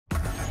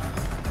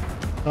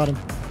Got him.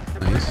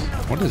 Nice.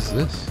 What is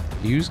this?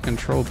 Use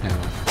control panel.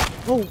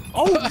 Oh,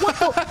 what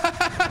the?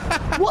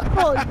 What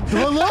the?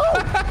 Hello?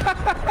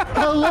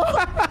 Hello?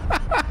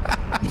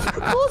 Did you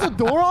close the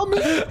door on me?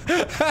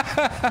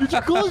 Did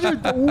you close your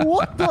door?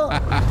 What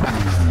the?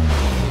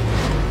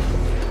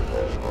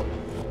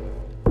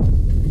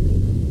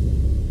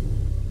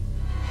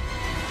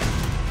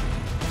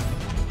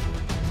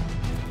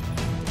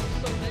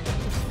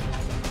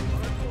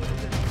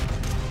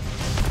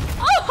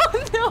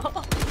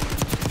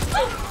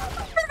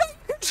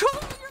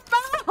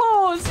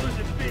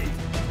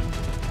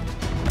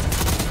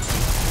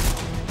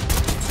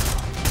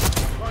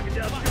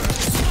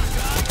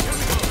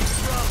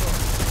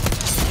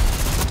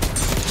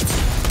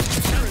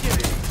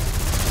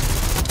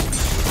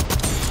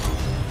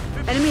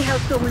 Enemy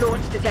Hellstorm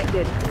launch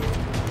detected.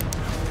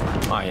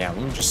 Oh yeah,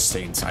 let me just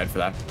stay inside for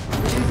that.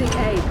 Using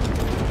A.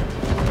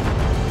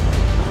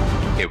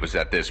 It was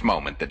at this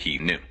moment that he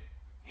knew.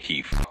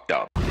 He fucked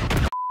up.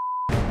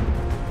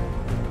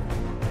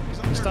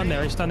 He's done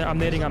there. I'm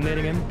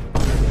nading him.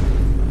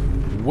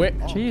 Wait.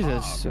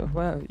 Jesus.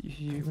 Well,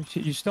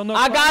 you still know.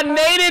 I got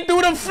naded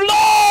through the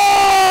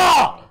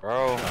floor!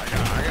 Bro.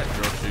 I got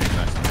drill shooting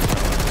next to me.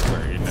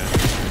 Where he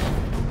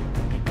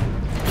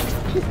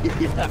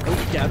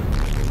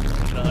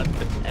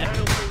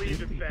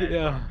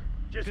Yeah.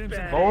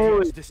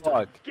 Holy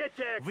fuck.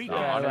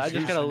 I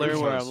just gotta learn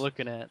where I'm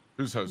looking at.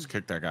 Who's host?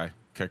 Kick that guy.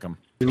 Kick him.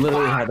 We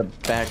literally had to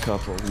back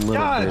up a little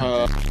bit.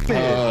 I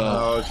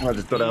was trying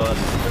to throw that out.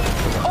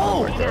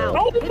 Oh! It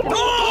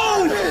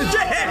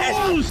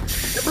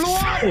blew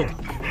up!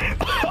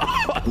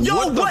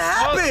 Yo, what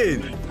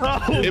happened?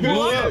 It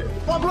blew up.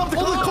 I blew up the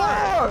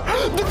car!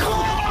 The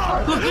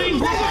car! The thing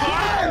blew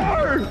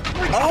up!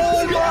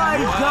 Oh my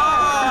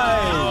god!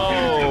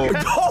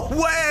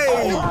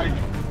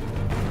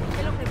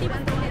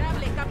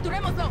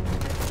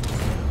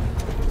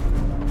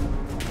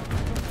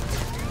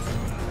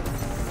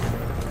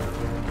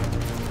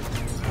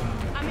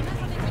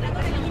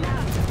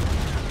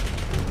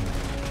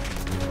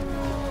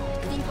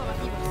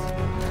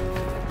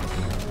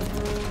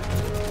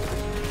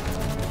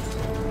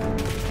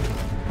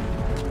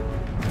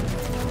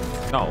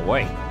 No way! No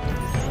way.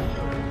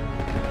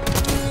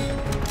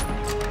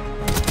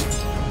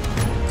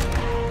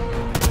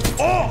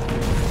 Oh!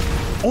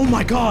 Oh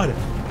my god!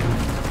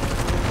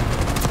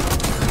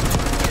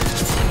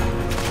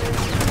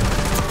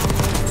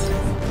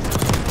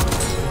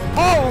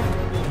 Oh!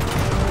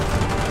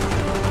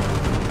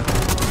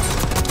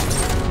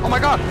 Oh my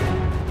god!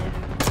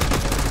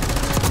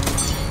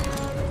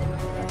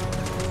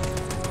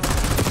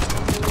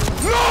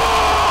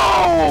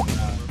 No!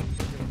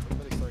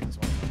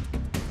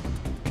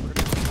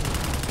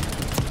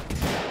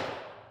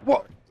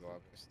 What?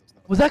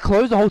 Was that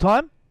closed the whole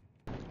time?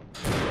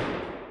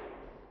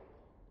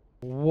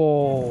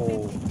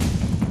 Whoa.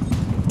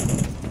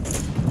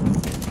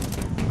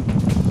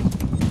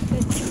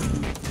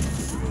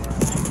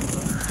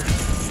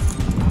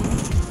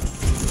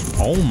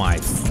 Oh my.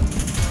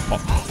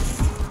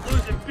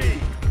 Losing B.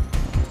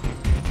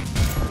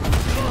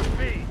 Lost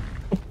B.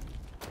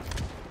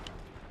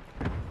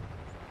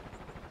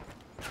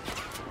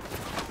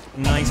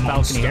 Nice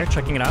balcony here.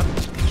 Checking it out.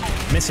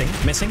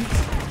 Missing.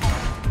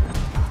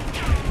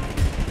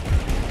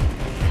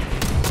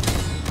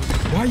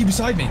 Why are you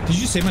beside me? Did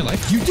you save my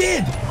life? You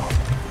did!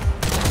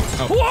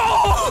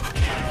 Whoa!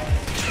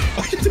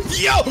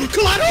 Yo!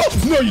 Collateral!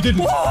 No, you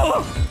didn't!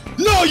 Whoa!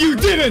 No, you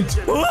didn't!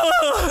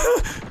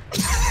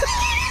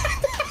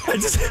 I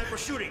just...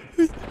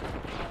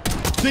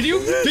 Did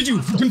you? Did you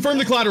confirm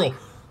the collateral?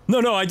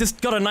 No, I just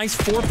got a nice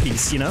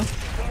 4-piece, you know?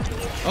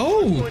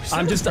 Oh!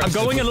 I'm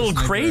going a little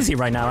crazy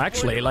right now,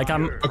 actually. Like,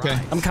 I'm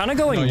kind of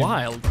going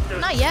wild.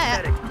 Not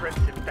yet.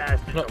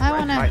 I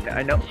wanna...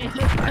 I know.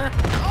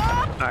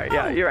 Alright,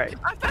 yeah, you're right.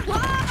 I fell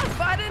off!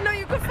 I didn't know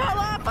you could fall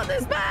off on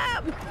this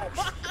map!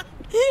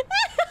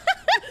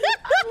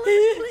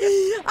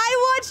 I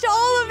watched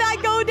all of that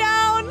go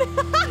down!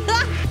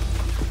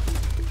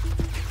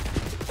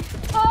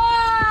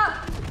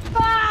 Ah!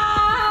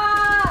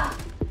 Ah!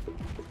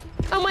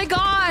 Oh my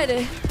god!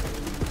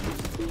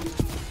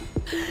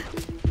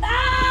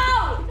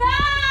 No!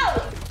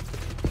 No!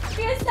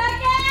 Give me a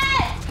second!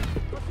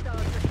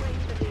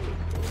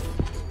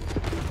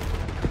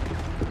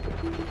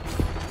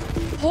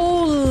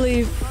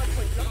 Holy f...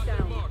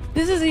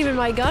 This isn't even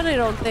my gun, I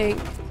don't think.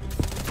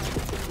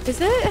 Is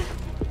it?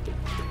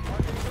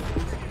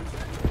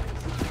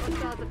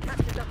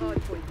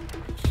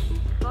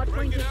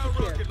 Hardpoint is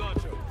secure.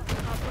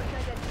 Hardpoint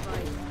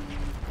identified.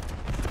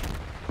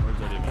 Where's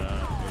that even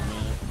at?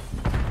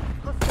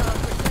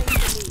 Hostiles reclaim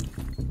the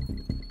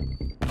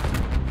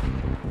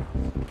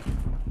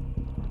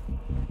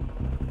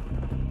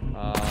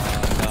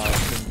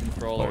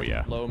No, controller. Oh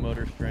yeah. Low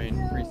motor strain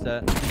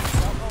reset.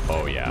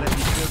 Oh yeah.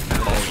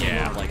 Oh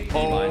yeah. Like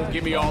Oh,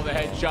 give me all the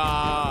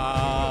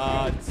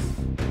headshots.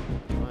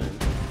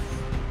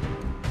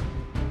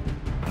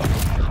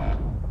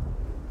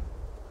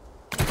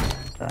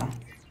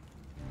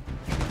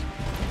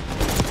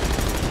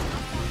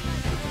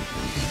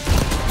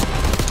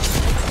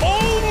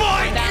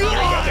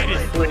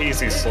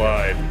 crazy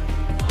slide.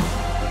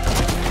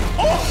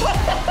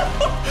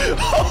 Oh!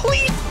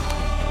 Holy!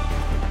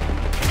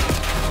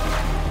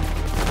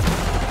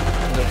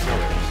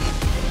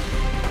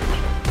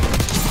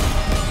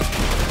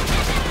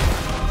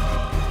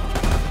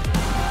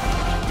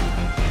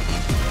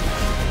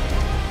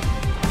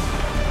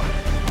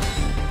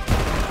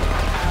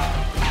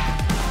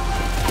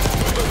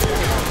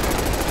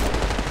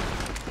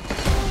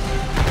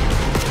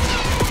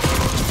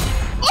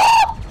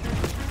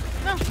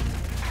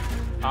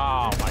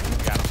 Oh my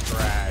god, I'm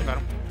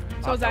dragged.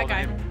 So is that guy.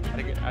 I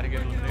didn't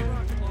get eliminated.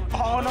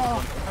 Oh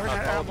no! I ran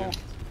out of ammo.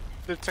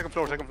 The second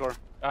floor, second floor.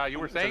 You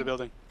were saying? The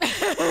building.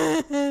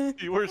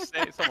 You were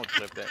saying someone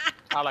flipped it.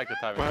 I like the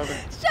timing.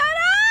 Shut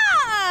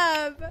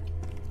up!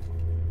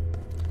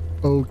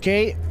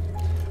 Okay.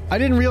 I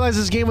didn't realize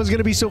this game was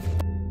gonna be so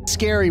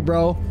scary,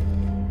 bro.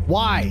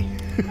 Why?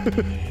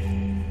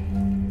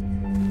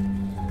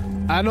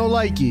 I don't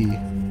like you.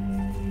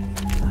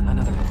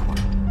 Another report.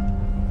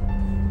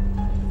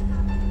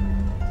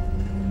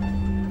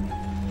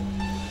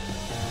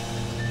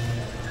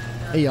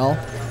 Hey, y'all.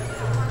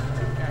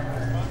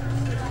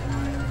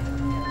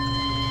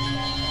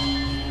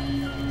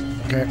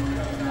 Okay.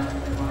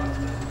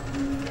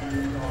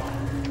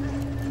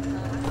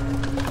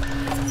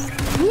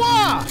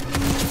 Wah!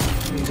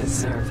 We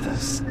deserve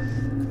this.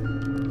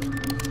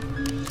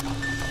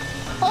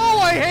 Oh,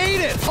 I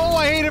hate it! Oh,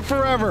 I hate it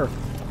forever.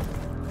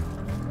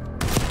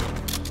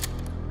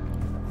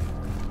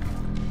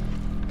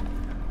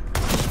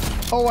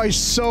 Oh, I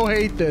so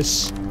hate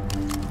this.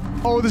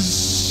 Oh, this is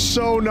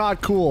so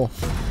not cool.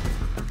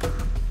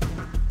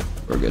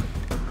 We're good.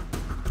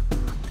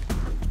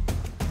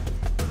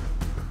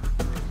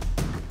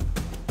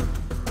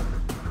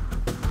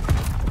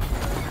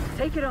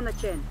 Take it on the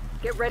chin.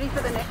 Get ready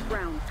for the next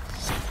round.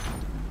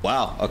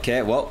 Wow.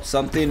 Okay. Well,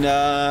 something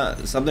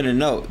to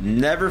note.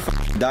 Never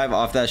dive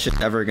off that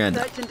shit ever again.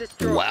 Search and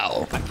destroy.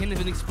 Wow. I can't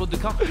even explode the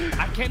car.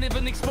 I can't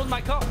even explode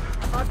my car.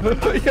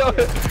 Yo.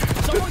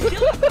 Someone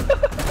kill it.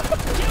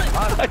 Kill it.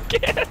 I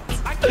can't.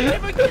 I can't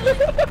even kill it.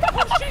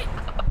 Oh shit.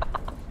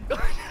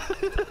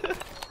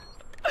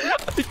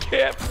 I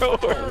can't, bro.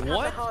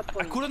 What?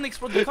 I couldn't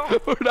explode the car.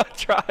 We're not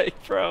trying,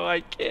 bro. I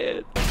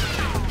can't.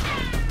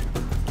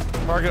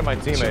 Targeting my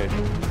teammate.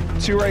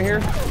 Two right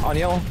here on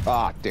yellow.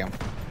 Ah, damn.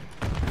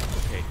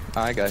 Okay.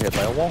 I got hit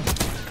by a wall.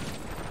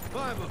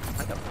 I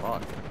got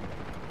fucked.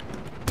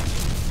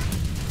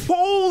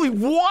 Holy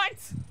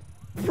what?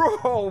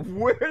 Bro,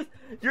 where?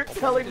 You're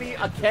telling me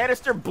a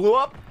canister blew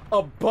up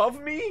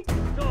above me?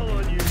 It's all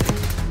on you.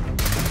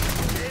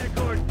 Stay the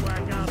course,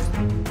 Black Ops.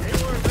 They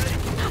weren't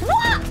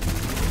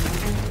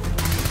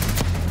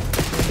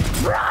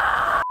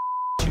ready.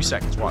 2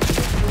 seconds, watch.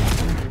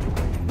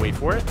 Wait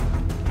for it.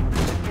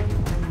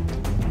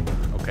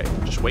 Okay,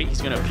 just wait.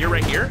 He's gonna appear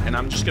right here, and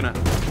I'm just gonna...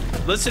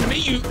 Listen to me,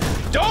 you...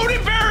 Don't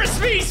embarrass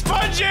me,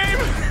 Sponge Aim!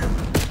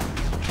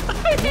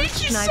 I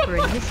hate you so Sniper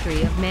in much.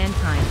 history of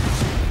mankind.